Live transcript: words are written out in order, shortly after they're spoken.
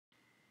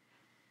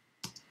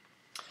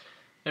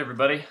Hey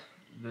everybody,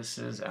 this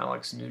is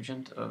Alex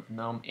Nugent of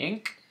Knowm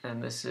Inc.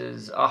 and this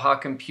is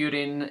AHaH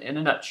Computing in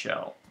a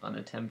nutshell, an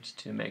attempt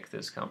to make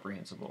this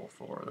comprehensible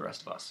for the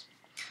rest of us.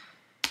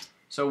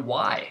 So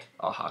why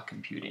AHaH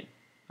Computing?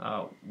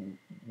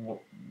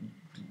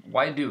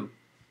 Why do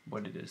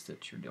what it is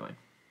that you're doing?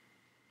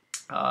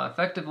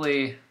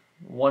 Effectively,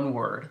 one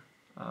word,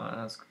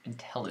 that's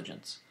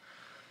intelligence.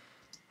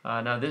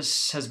 Now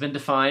this has been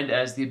defined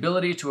as the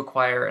ability to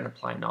acquire and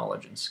apply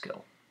knowledge and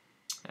skill.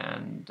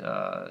 And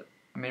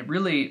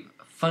really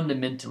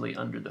fundamentally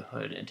under the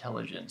hood,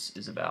 intelligence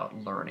is about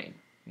learning.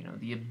 You know,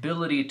 the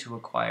ability to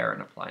acquire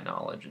and apply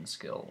knowledge and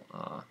skill.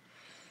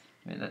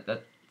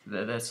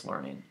 That's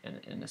learning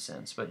in a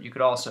sense. But you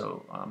could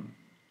also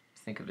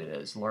think of it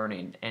as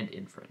learning and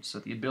inference. So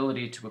the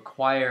ability to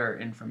acquire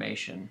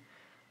information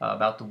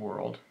about the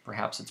world.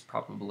 Perhaps it's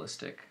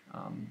probabilistic.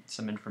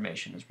 Some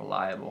information is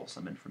reliable,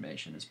 some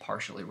information is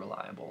partially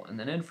reliable. And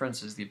then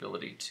inference is the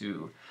ability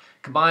to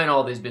combine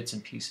all these bits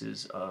and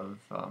pieces of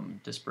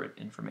disparate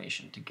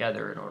information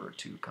together in order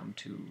to come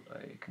to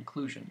a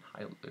conclusion,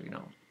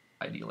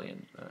 ideally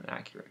an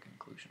accurate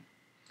conclusion.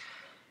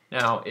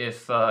 Now,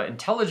 if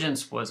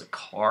intelligence was a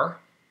car,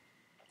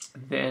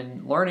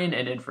 then learning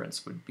and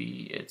inference would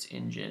be its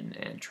engine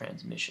and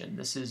transmission.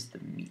 This is the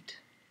meat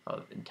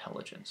of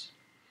intelligence.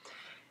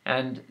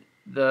 And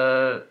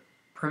the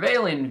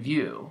prevailing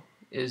view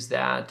is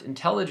that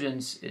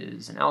intelligence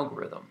is an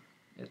algorithm.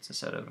 It's a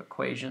set of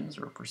equations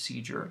or a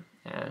procedure,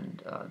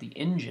 and the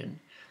engine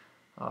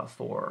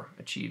for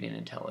achieving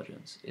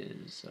intelligence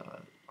is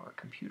our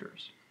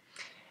computers.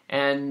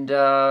 And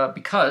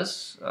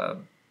because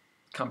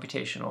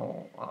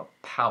computational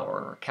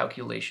power,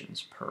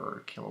 calculations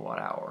per kilowatt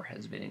hour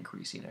has been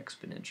increasing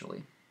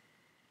exponentially,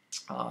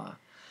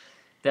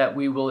 that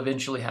we will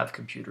eventually have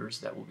computers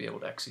that will be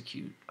able to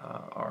execute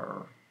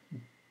our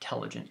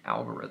intelligent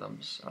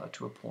algorithms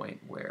to a point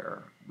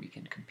where we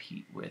can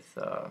compete with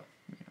our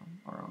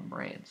own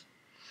brains.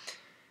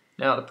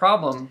 Now, the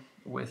problem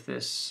with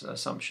this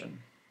assumption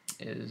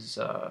is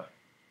that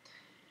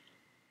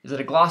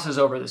it glosses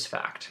over this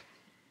fact,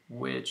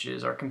 which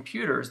is our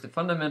computers, the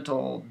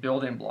fundamental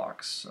building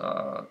blocks,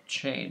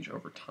 change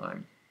over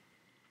time.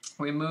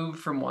 We move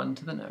from one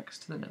to the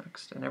next,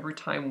 and every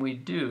time we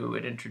do,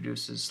 it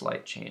introduces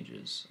slight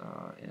changes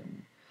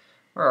in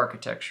our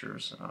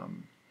architectures,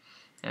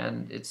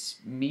 and it's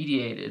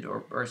mediated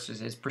or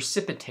is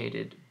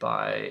precipitated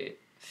by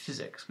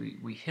physics.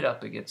 We hit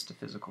up against a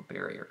physical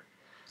barrier.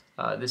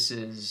 This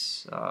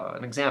is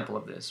an example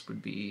of this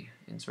would be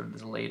in sort of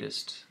the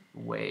latest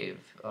wave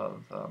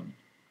of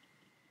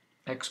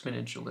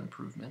exponential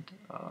improvement,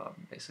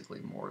 basically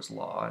Moore's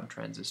law and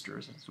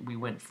transistors. We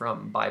went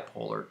from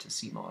bipolar to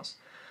CMOS.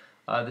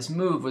 This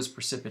move was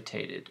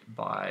precipitated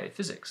by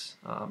physics.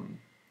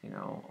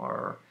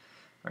 Our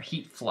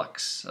heat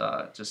flux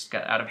just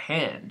got out of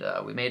hand.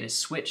 We made a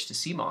switch to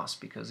CMOS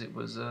because it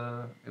was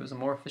a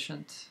more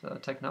efficient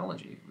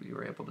technology. We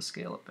were able to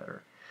scale it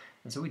better,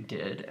 and so we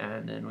did,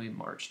 and then we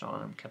marched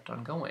on and kept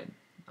on going.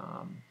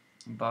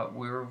 But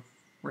we're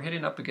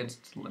hitting up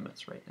against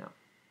limits right now.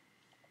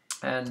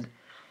 And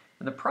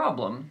the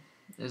problem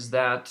is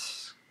that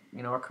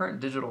our current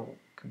digital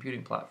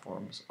computing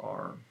platforms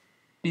are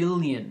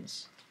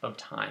billions of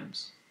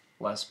times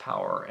less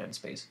power and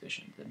space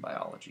efficient than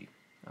biology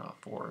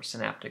for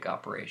synaptic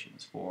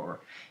operations, for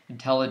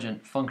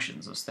intelligent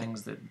functions, those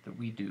things that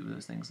we do,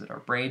 those things that our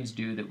brains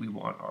do that we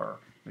want our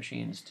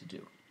machines to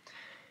do.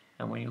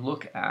 And when you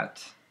look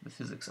at the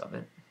physics of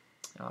it,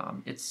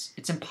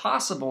 it's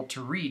impossible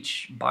to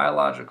reach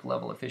biological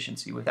level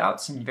efficiency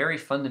without some very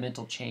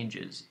fundamental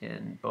changes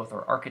in both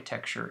our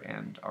architecture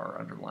and our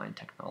underlying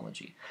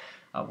technology.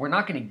 We're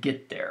not going to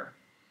get there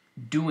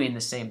doing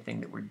the same thing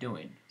that we're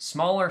doing.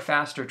 Smaller,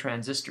 faster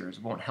transistors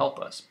won't help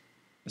us,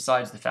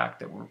 besides the fact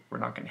that we're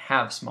not going to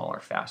have smaller,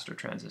 faster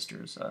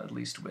transistors, at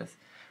least with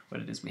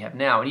what it is we have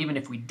now. And even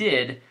if we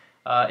did,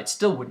 it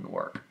still wouldn't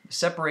work. The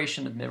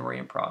separation of memory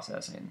and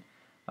processing,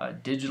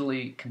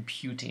 digitally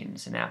computing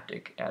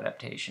synaptic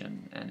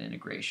adaptation and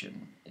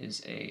integration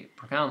is a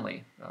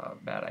profoundly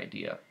bad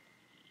idea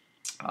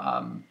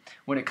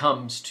when it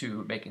comes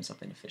to making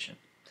something efficient.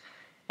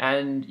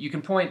 And you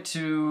can point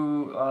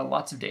to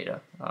lots of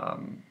data.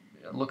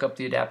 Look up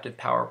the adaptive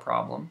power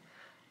problem,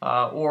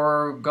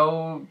 or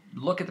go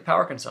look at the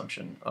power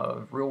consumption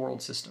of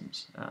real-world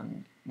systems.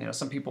 And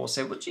some people will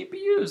say, well,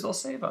 GPUs, they'll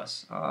save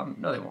us.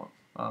 No, they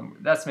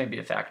won't. That's maybe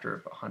a factor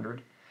of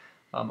 100.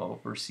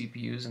 Over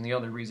CPUs, and the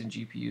other reason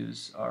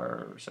GPUs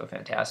are so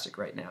fantastic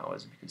right now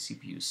is because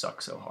CPUs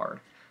suck so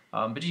hard.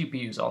 But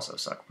GPUs also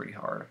suck pretty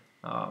hard.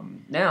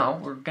 Now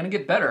we're going to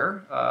get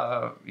better.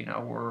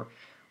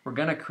 We're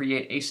going to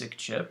create ASIC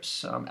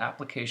chips,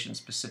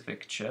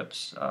 application-specific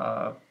chips,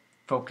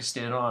 focused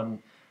in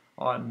on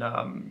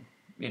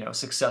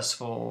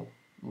successful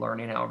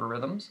learning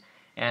algorithms,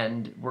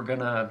 and we're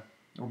gonna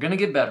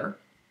get better.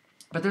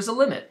 But there's a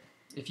limit.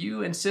 If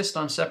you insist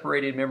on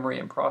separating memory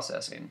and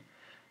processing,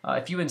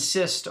 if you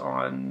insist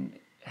on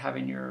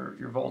having your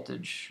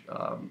voltage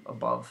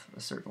above a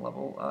certain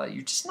level,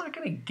 you're just not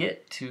going to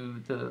get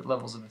to the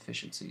levels of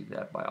efficiency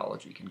that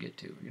biology can get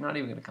to. You're not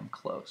even going to come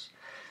close.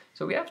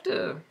 So we have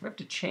to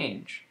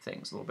change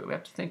things a little bit. We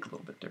have to think a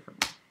little bit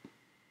differently.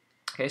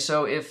 Okay,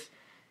 so if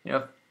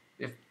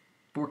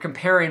we're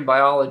comparing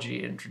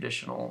biology and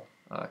traditional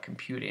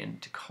computing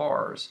to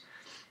cars,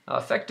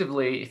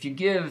 effectively, if you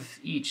give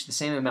each the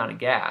same amount of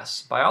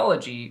gas,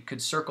 biology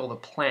could circle the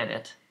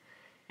planet,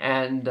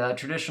 and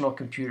traditional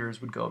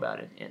computers would go about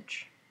an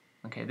inch.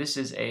 Okay, this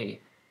is a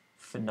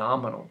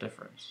phenomenal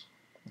difference.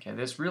 Okay,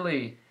 this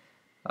really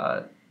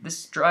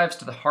this drives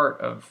to the heart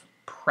of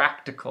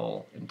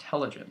practical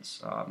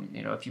intelligence.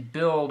 If you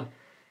build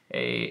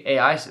a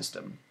AI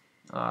system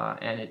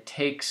and it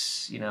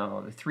takes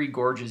the Three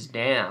Gorges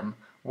Dam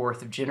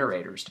worth of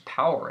generators to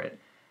power it,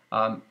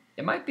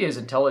 it might be as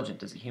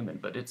intelligent as a human,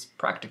 but it's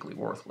practically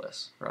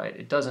worthless, right?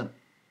 It doesn't.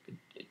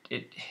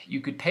 You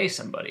could pay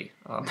somebody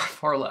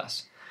far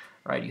less,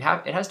 right?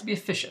 It has to be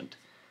efficient,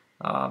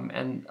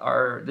 and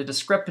the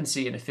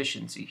discrepancy in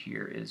efficiency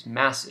here is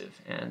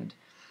massive. And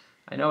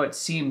I know it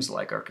seems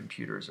like our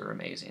computers are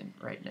amazing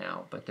right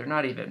now, but they're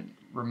not even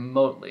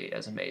remotely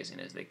as amazing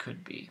as they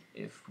could be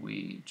if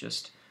we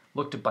just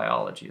looked at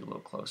biology a little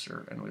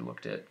closer and we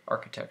looked at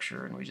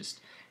architecture and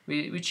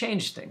we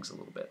changed things a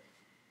little bit.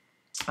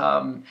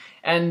 I'm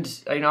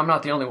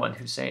not the only one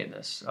who's saying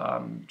this.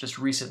 Just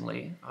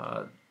recently,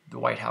 the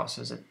White House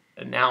has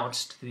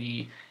announced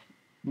the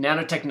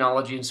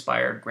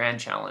nanotechnology-inspired grand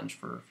challenge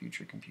for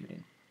future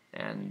computing.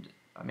 And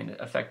I mean,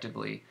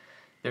 effectively,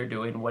 they're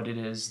doing what it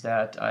is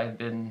that I've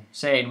been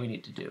saying we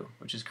need to do,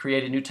 which is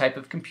create a new type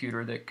of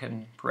computer that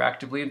can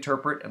proactively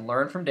interpret and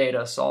learn from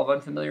data, solve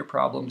unfamiliar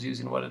problems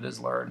using what it has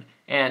learned,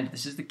 and,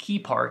 this is the key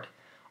part,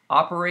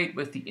 operate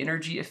with the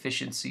energy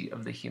efficiency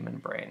of the human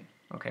brain.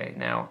 Okay,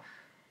 now,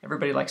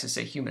 everybody likes to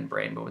say human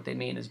brain, but what they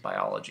mean is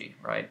biology,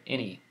 right?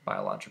 Any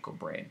biological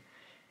brain.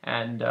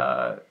 And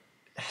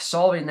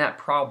solving that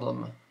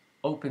problem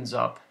opens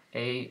up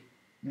a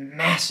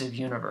massive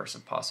universe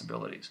of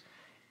possibilities.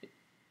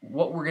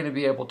 What we're going to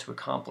be able to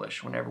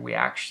accomplish whenever we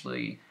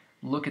actually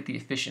look at the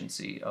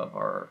efficiency of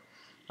our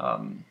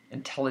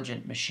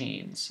intelligent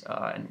machines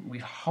and we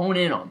hone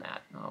in on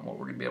that, what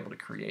we're going to be able to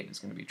create is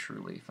going to be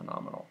truly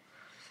phenomenal.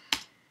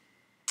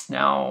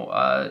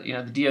 Now,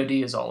 the DoD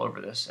is all over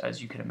this, as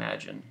you can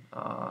imagine.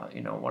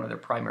 One of their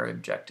primary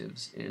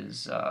objectives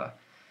is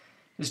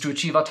to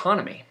achieve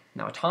autonomy.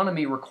 Now,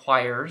 autonomy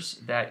requires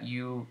that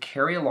you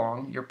carry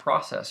along your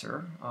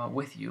processor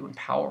with you and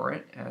power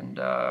it. And,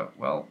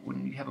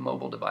 when you have a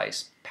mobile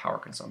device, power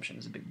consumption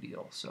is a big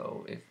deal.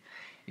 So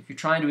if you're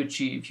trying to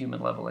achieve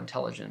human-level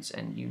intelligence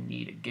and you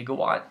need a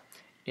gigawatt,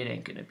 it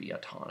ain't going to be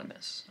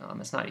autonomous.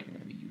 It's not even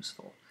going to be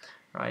useful,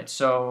 right?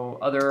 So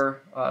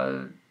other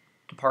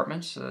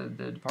departments,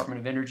 the Department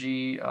of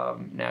Energy,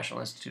 National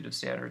Institute of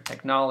Standard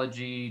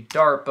Technology,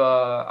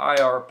 DARPA,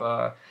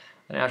 IARPA,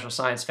 the National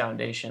Science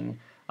Foundation,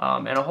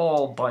 and a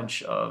whole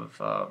bunch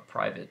of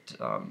private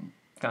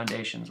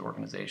foundations,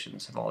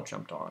 organizations have all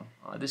jumped on.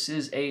 This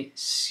is a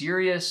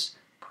serious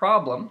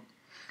problem,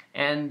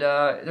 and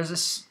there's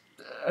this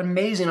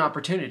amazing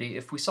opportunity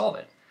if we solve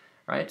it,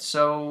 right?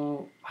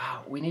 So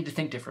we need to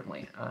think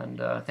differently, and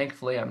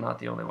thankfully I'm not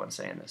the only one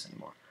saying this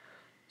anymore.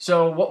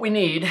 So what we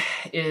need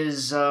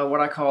is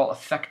what I call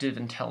effective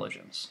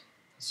intelligence.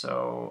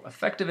 So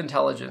effective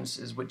intelligence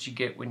is what you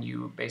get when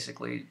you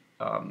basically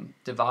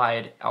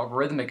divide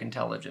algorithmic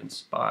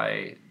intelligence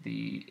by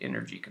the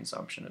energy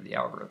consumption of the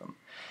algorithm.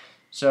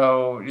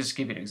 So just to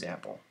give you an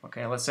example.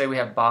 Okay, let's say we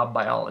have Bob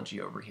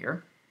Biology over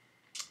here,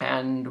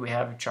 and we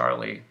have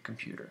Charlie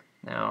Computer.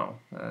 Now,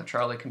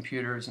 Charlie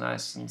Computer is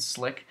nice and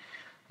slick,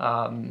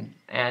 and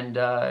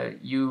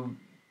you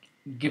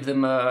give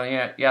them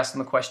you ask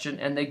them a question,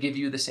 and they give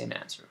you the same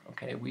answer.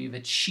 Okay, we've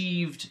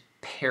achieved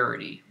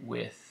parity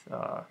with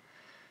our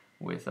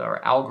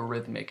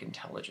algorithmic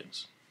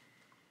intelligence.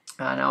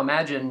 Now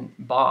imagine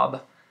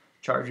Bob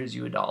charges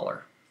you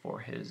 $1 for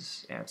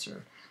his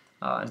answer,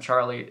 and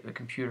Charlie, the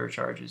computer,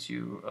 charges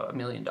you $1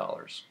 million.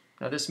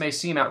 Now this may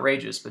seem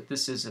outrageous, but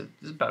this is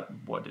about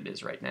what it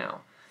is right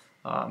now.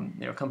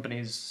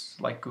 Companies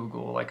like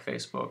Google, like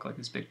Facebook, like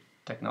these big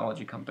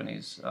technology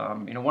companies,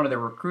 one of their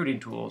recruiting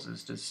tools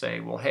is to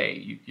say, well,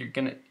 hey, if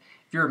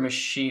you're a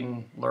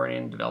machine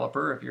learning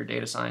developer, if you're a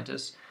data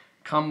scientist,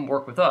 come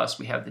work with us.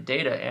 We have the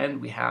data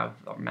and we have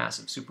our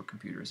massive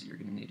supercomputers that you're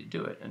going to need to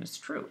do it. And it's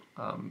true.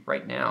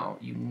 Right now,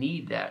 you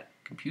need that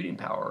computing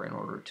power in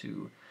order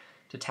to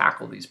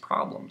tackle these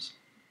problems.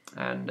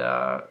 And,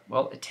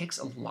 it takes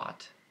a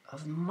lot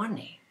of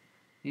money.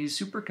 These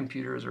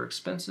supercomputers are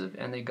expensive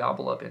and they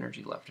gobble up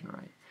energy left and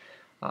right.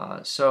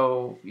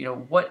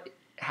 What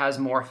has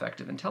more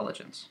effective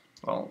intelligence?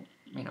 Well,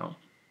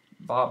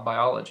 Bob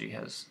Biology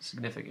has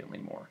significantly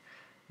more.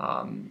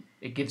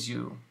 It gives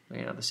you,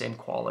 the same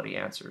quality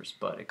answers,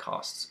 but it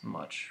costs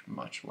much,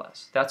 much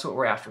less. That's what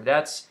we're after.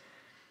 That's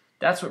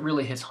what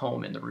really hits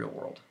home in the real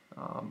world.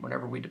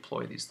 Whenever we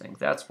deploy these things,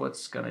 that's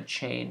what's going to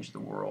change the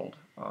world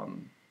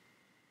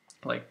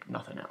like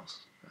nothing else.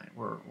 Right?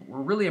 We're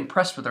really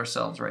impressed with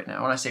ourselves right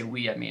now. When I say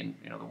we, I mean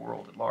the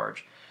world at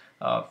large,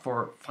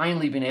 for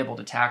finally being able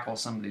to tackle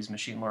some of these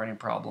machine learning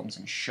problems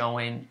and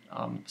showing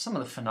some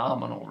of the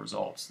phenomenal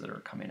results that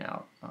are coming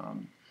out.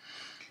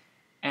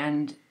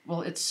 And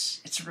well,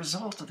 it's a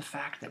result of the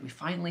fact that we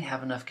finally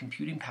have enough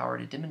computing power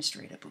to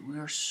demonstrate it, but we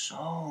are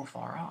so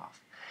far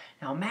off.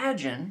 Now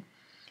imagine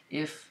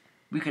if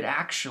we could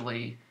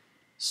actually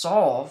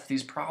solve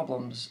these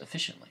problems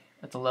efficiently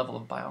at the level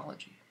of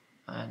biology.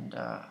 And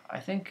I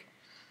think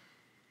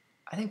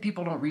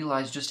people don't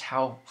realize just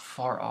how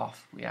far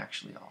off we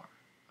actually are.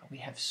 We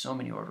have so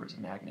many orders of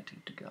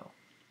magnitude to go.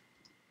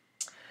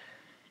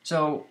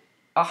 So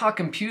AHaH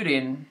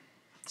Computing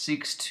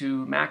seeks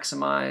to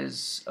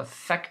maximize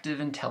effective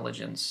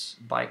intelligence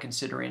by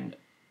considering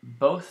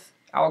both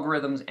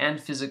algorithms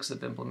and physics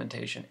of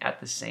implementation at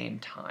the same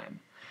time.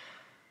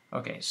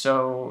 Okay,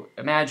 so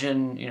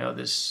imagine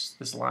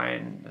this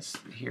line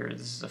here.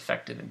 This is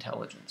effective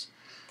intelligence.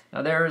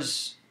 Now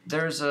there's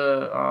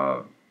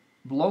a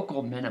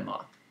local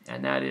minima,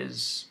 and that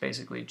is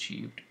basically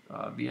achieved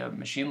via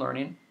machine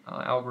learning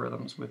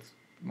algorithms with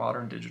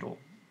modern digital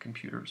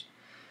computers.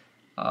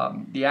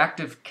 The act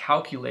of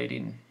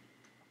calculating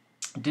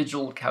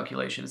digital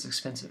calculation is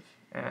expensive,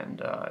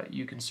 and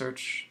you can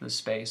search the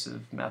space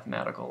of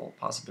mathematical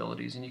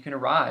possibilities, and you can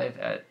arrive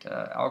at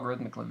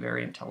algorithmically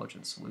very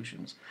intelligent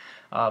solutions,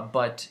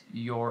 but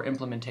your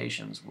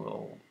implementations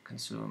will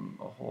consume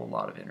a whole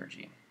lot of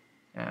energy.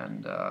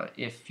 And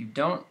if you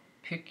don't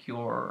pick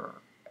your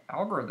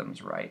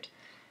algorithms right,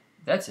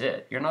 that's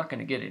it. You're not going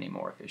to get any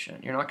more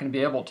efficient. You're not going to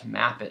be able to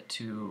map it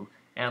to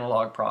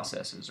analog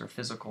processes or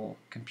physical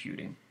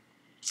computing.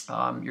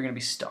 You're going to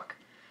be stuck.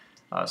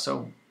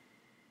 So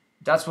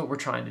that's what we're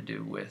trying to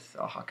do with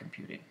AHaH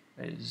Computing,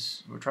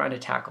 is we're trying to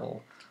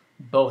tackle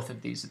both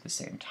of these at the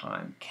same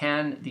time.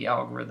 Can the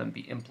algorithm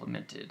be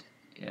implemented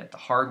at the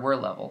hardware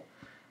level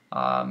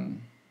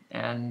and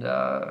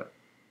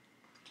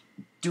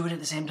do it at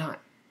the same time,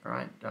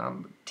 right?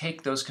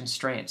 Take those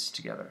constraints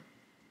together.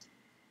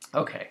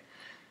 Okay,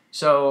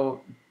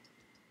 so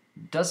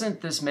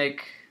doesn't this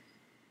make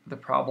the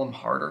problem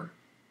harder?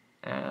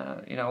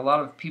 A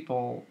lot of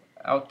people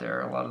out there,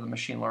 a lot of the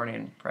machine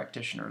learning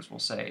practitioners will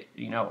say,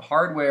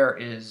 hardware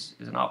is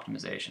an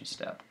optimization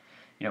step.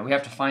 We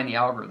have to find the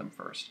algorithm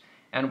first.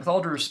 And with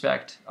all due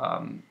respect,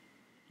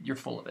 you're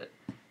full of it,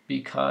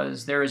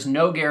 because there is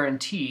no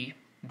guarantee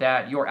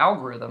that your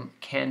algorithm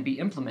can be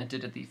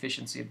implemented at the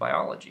efficiency of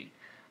biology.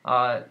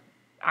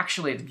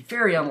 Actually, it's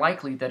very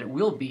unlikely that it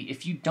will be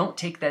if you don't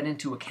take that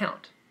into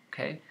account,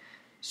 okay?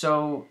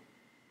 So,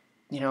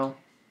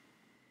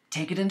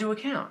 take it into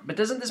account. But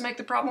doesn't this make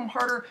the problem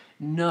harder?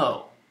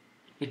 No.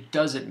 It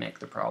doesn't make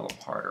the problem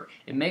harder.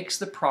 It makes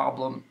the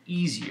problem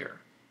easier.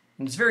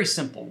 And it's very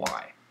simple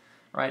why.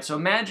 Right? So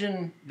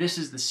imagine this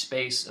is the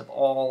space of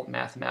all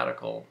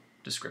mathematical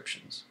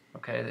descriptions.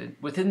 Okay?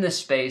 Within this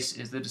space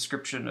is the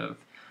description of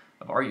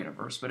our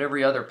universe, but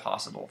every other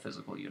possible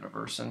physical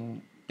universe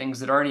and things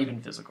that aren't even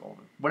physical.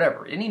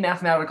 Whatever. Any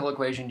mathematical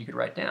equation you could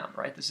write down.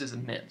 Right? This is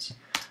immense.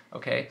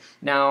 Okay?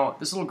 Now,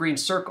 this little green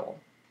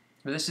circle,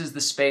 this is the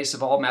space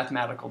of all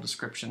mathematical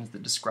descriptions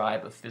that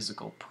describe a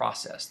physical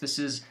process. This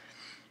is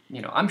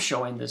I'm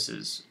showing this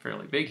is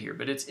fairly big here,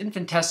 but it's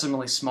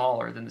infinitesimally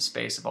smaller than the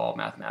space of all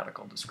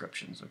mathematical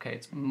descriptions, okay?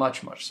 It's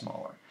much, much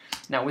smaller.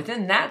 Now,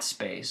 within that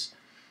space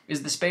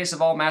is the space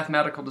of all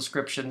mathematical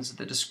descriptions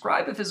that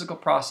describe a physical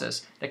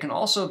process that can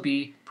also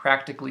be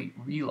practically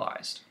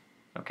realized,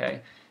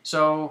 okay?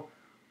 So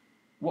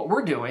what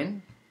we're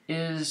doing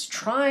is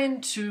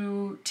trying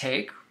to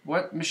take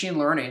what machine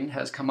learning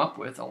has come up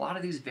with, a lot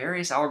of these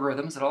various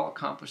algorithms that all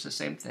accomplish the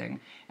same thing,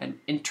 and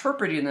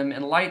interpreting them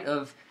in light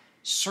of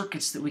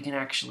circuits that we can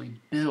actually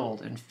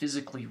build and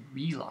physically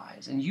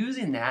realize, and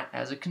using that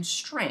as a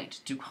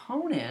constraint to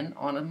hone in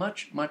on a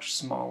much, much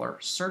smaller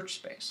search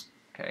space,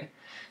 okay?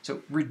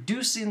 So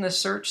reducing the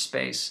search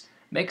space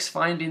makes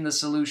finding the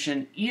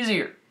solution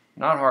easier,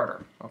 not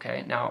harder,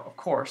 okay? Now, of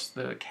course,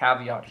 the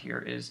caveat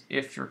here is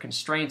if your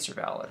constraints are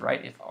valid,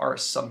 right? If our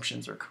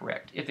assumptions are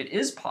correct. If it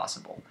is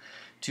possible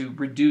to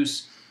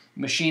reduce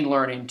machine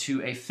learning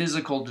to a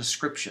physical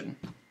description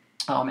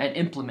and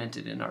implement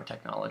it in our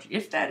technology.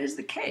 If that is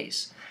the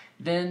case,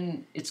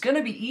 then it's going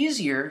to be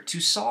easier to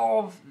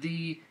solve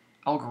the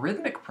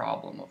algorithmic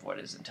problem of what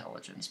is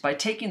intelligence by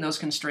taking those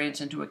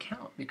constraints into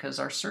account, because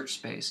our search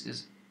space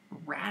is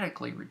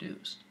radically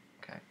reduced.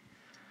 Okay.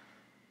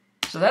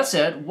 So that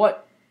said, why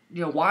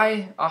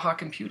AHaH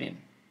Computing?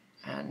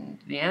 And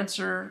the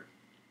answer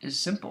is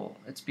simple.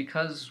 It's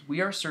because we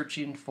are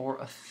searching for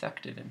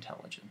effective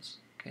intelligence.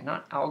 Okay,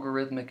 not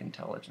algorithmic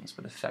intelligence,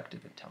 but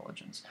effective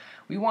intelligence.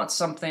 We want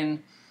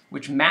something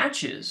which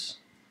matches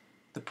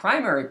the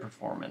primary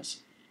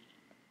performance,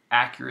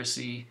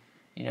 accuracy,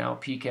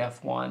 peak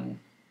F1,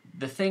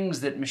 the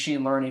things that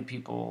machine learning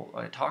people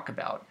talk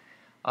about,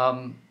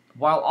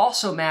 while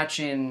also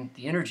matching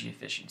the energy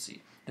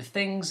efficiency, the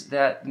things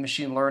that the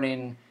machine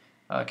learning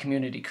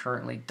community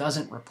currently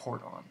doesn't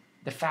report on.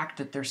 The fact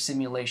that their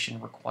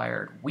simulation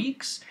required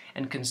weeks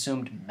and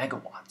consumed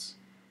megawatts.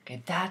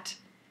 Okay,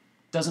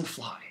 doesn't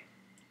fly.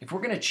 If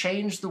we're going to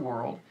change the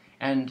world,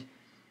 and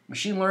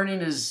machine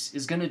learning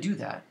is going to do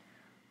that,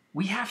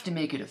 we have to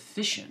make it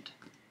efficient.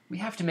 We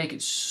have to make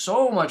it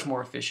so much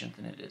more efficient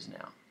than it is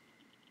now.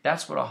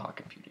 That's what AHaH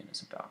Computing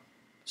is about.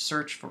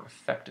 Search for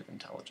effective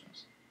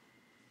intelligence.